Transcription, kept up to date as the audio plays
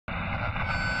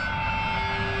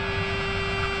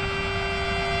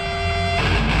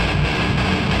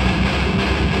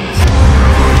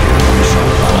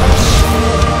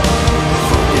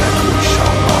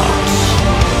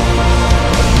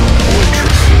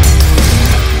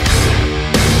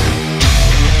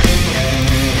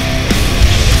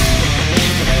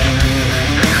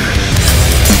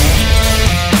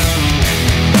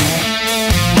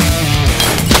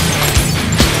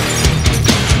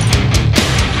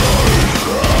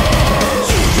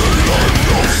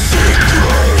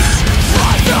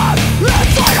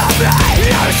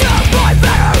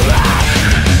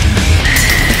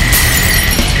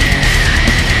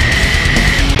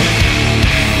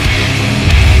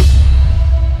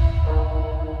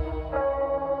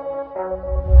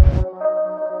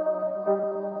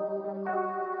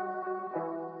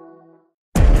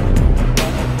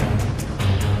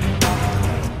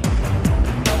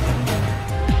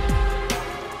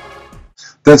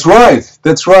That's right.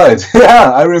 That's right.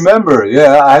 Yeah, I remember.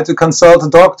 Yeah, I had to consult a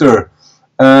doctor,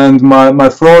 and my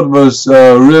throat was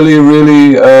really,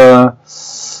 really, oh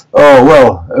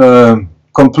well,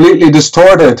 completely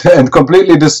distorted and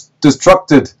completely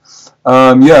destructed.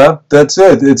 Yeah, that's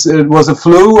it. It was a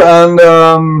flu,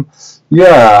 and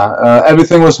yeah,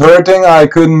 everything was hurting. I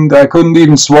couldn't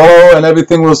even swallow, and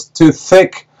everything was too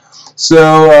thick.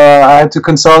 So I had to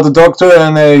consult a doctor,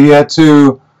 and he had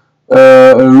to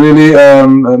really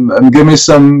give me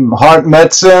some heart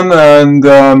medicine,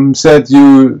 and said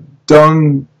you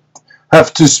don't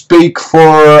have to speak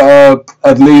for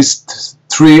at least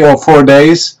 3 or 4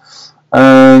 days.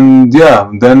 And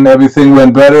yeah, then everything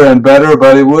went better and better,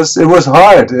 but it was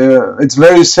hard. It's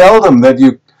very seldom that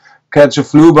you catch a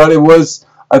flu, but it was,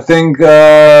 I think,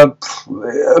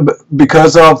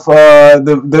 because of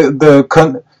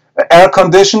the air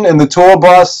condition in the tour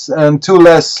bus and too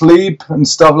less sleep and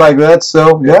stuff like that.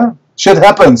 So yeah, shit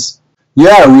happens.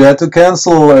 Yeah, we had to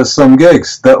cancel some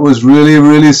gigs. That was really,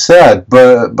 really sad.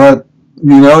 But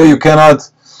you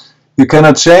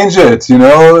cannot change it.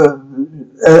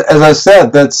 As I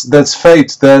said, that's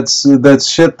fate. That's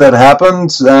shit that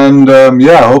happened. And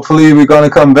yeah, hopefully we're gonna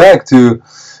come back to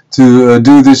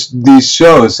do these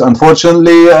shows.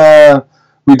 Unfortunately,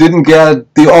 we didn't get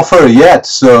the offer yet,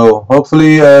 so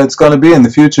hopefully it's gonna be in the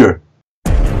future.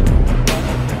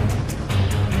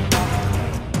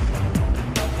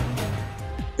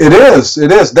 It is.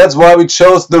 It is. That's why we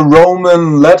chose the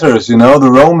Roman letters.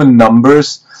 The Roman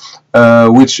numbers,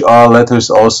 which are letters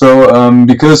also,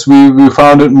 because we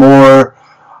found it more,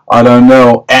 I don't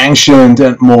know, ancient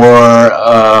and more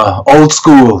old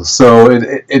school. So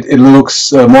it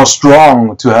looks more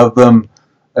strong to have them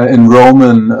in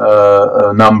Roman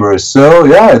numbers. So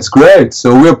yeah, it's great.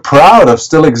 So we're proud of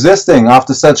still existing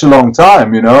after such a long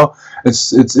time.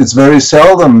 It's very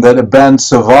seldom that a band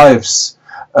survives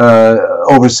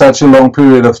over such a long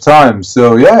period of time.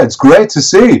 So yeah, it's great to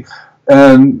see.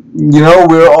 And we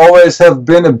always have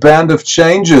been a band of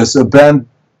changes, a band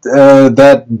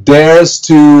that dares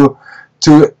to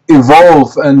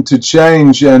evolve and to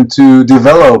change and to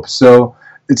develop. So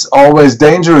it's always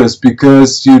dangerous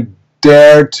because you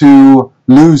dare to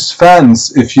lose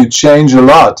fans if you change a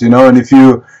lot, and if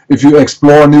you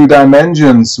explore new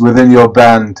dimensions within your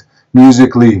band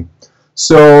musically.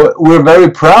 So we're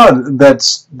very proud that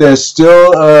there's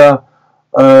still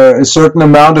a certain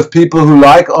amount of people who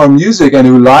like our music and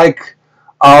who like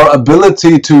our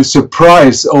ability to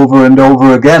surprise over and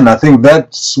over again. I think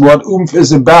that's what Oomph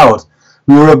is about.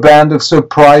 We're a band of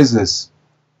surprises.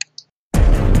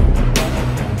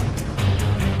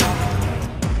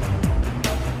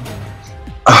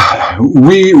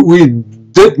 We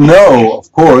did know,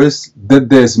 of course, that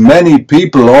there's many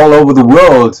people all over the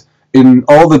world in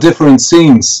all the different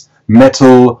scenes: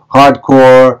 metal,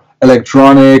 hardcore,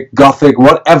 electronic, gothic,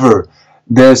 whatever.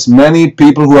 There's many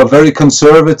people who are very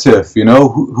conservative,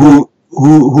 who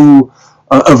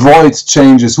avoid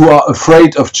changes, who are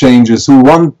afraid of changes, who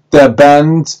want their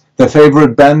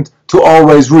favorite band, to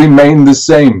always remain the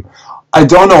same. I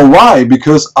don't know why,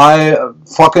 because I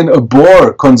fucking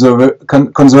abhor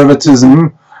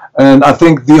conservatism, and I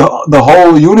think the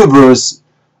whole universe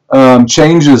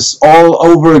changes all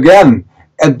over again.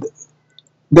 And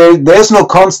there's no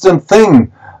constant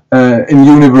thing in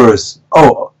universe.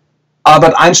 Oh,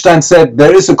 Albert Einstein said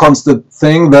there is a constant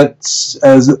thing, that's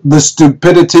the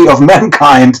stupidity of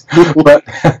mankind. but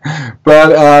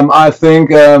I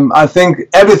think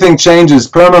everything changes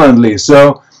permanently.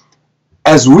 So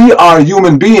as we are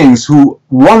human beings who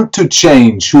want to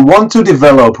change, who want to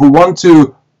develop, who want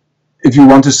to, if you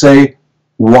want to say,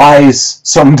 wise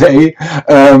someday,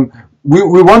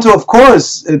 we want to, of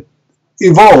course,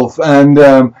 evolve. And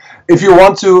if you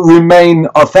want to remain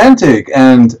authentic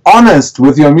and honest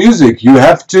with your music, you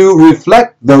have to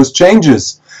reflect those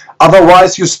changes.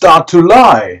 Otherwise, you start to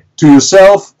lie to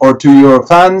yourself or to your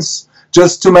fans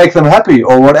just to make them happy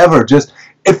or whatever. Just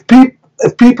if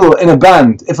people in a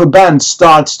band, if a band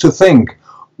starts to think,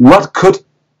 what could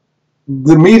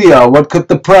the media, what could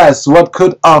the press, what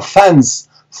could our fans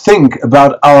think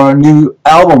about our new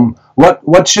album?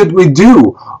 What should we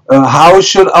do? How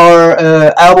should our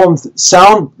album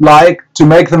sound like to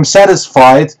make them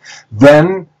satisfied?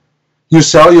 Then you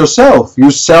sell yourself. You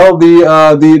sell the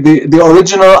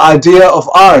original idea of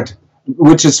art,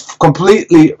 which is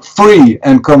completely free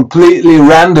and completely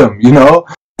random,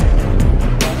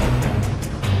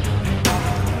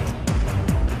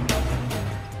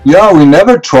 Yeah, we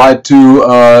never tried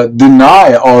to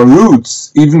deny our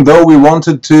roots, even though we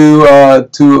wanted to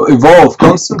evolve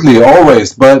constantly,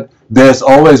 always. But there's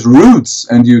always roots,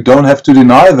 and you don't have to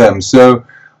deny them. So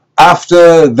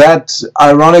after that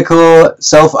ironical,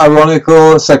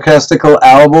 self-ironical, sarcastical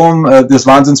album, this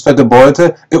Wahnsinnsfette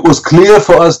Beute, it was clear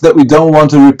for us that we don't want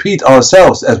to repeat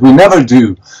ourselves, as we never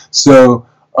do. So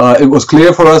it was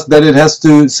clear for us that it has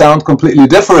to sound completely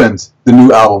different, the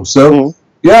new album. So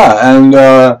yeah, and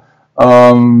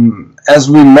as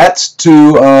we met to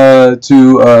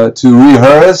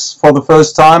rehearse for the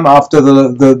first time after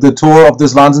the tour of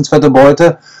this Wahnsinnsfette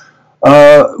Beute,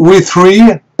 we three,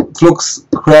 Flux,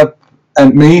 Crab,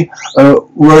 and me,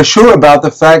 were sure about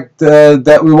the fact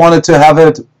that we wanted to have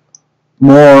it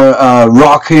more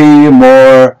rocky,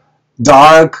 more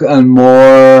dark, and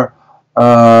more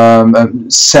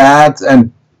sad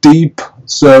and deep.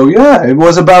 So yeah, it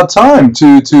was about time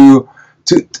to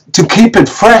keep it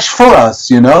fresh for us,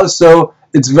 you know. So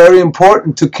it's very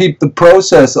important to keep the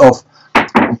process of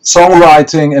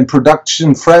songwriting and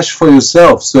production fresh for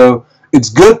yourself. So it's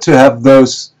good to have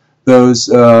those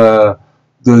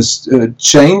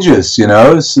changes, you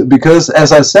know, because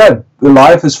as I said,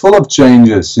 life is full of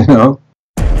changes, you know.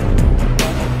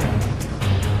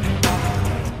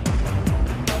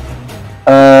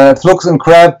 Flux and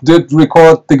Crab did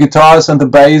record the guitars and the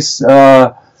bass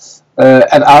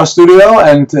at our studio,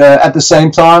 and at the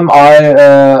same time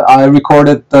I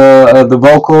recorded the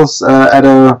vocals at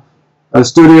a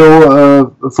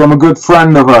studio from a good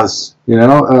friend of us, you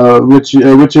know, which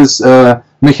is Simon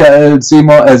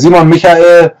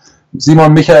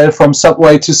Michael from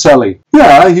Subway to Sally.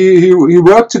 Yeah, he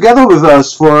worked together with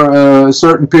us for a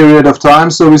certain period of time,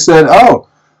 so we said, oh,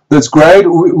 that's great.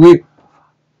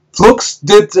 Flux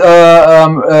did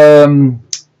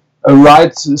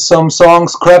write some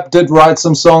songs, Crab did write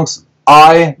some songs,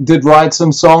 I did write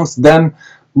some songs, then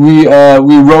we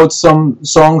wrote some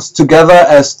songs together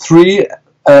as three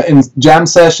in jam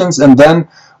sessions, and then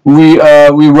we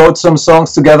wrote some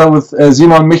songs together with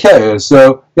Simon Michael.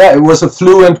 So yeah, it was a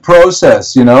fluent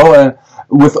process, you know,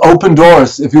 with open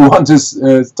doors, if you want to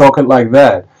talk it like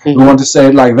that. You want to say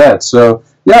it like that. So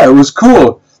yeah, it was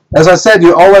cool. As I said,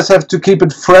 you always have to keep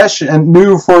it fresh and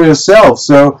new for yourself.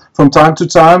 So from time to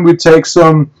time, we take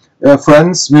some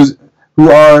friends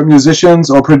who are musicians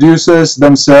or producers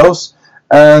themselves,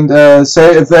 and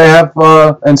say if they have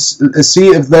and see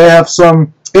if they have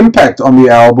some impact on the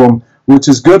album, which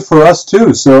is good for us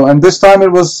too. So, and this time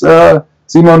it was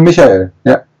Simon Michael.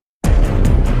 Yeah.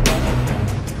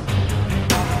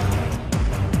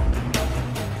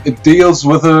 It deals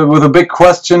with the big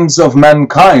questions of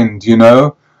mankind, you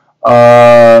know.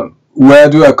 Where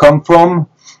do I come from?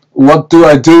 What do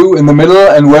I do in the middle?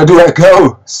 And where do I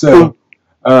go? So,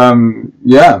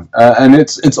 yeah, and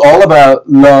it's all about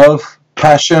love,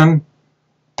 passion,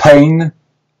 pain,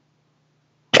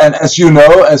 and as you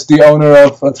know, as the owner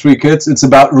of 3 kids, it's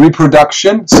about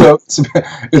reproduction. So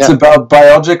it's about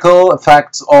biological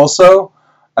facts also,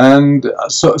 and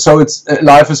so it's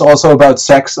life is also about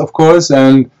sex, of course,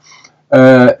 and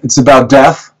it's about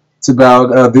death. It's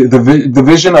about the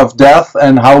vision of death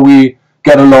and how we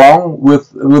get along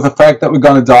with the fact that we're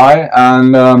gonna die,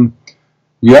 and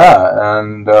yeah,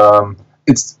 and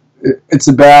it's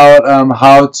about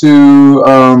how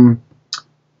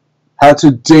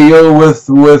to deal with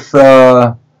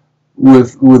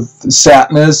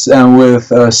sadness and with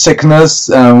sickness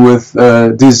and with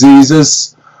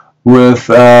diseases, with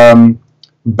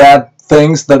bad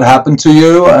things that happen to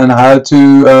you, and how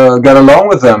to get along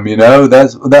with them. You know,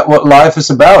 that's what life is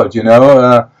about. You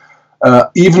know,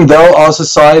 even though our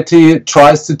society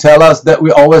tries to tell us that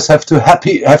we always have to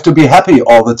be happy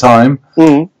all the time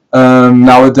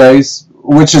nowadays,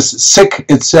 which is sick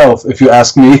itself, if you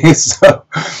ask me. So,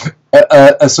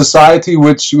 a society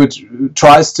which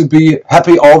tries to be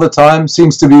happy all the time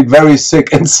seems to be very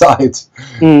sick inside.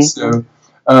 So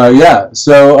yeah,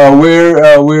 so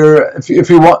we're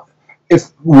if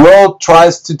world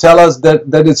tries to tell us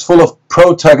that it's full of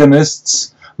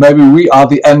protagonists, maybe we are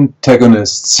the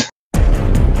antagonists.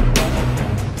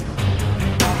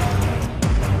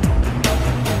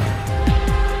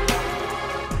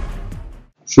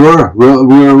 Sure,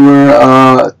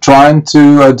 we're trying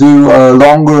to do a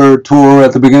longer tour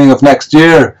at the beginning of next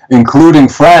year, including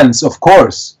France, of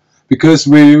course, because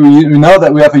we know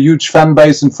that we have a huge fan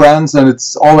base in France, and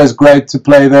it's always great to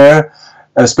play there,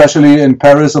 especially in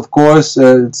Paris, of course.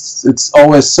 It's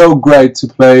always so great to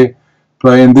play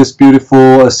in this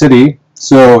beautiful city.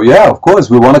 So yeah, of course,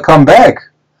 we want to come back.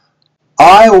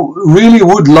 I really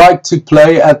would like to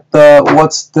play at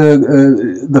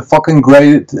the fucking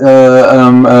great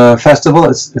festival.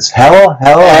 It's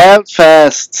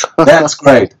Hellfest. That's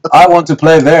great. I want to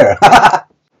play there.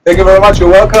 Thank you very much.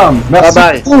 You're welcome. Merci.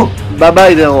 Bye bye. Bye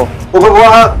bye, Dero. Au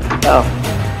revoir. Ciao.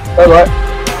 Bye bye.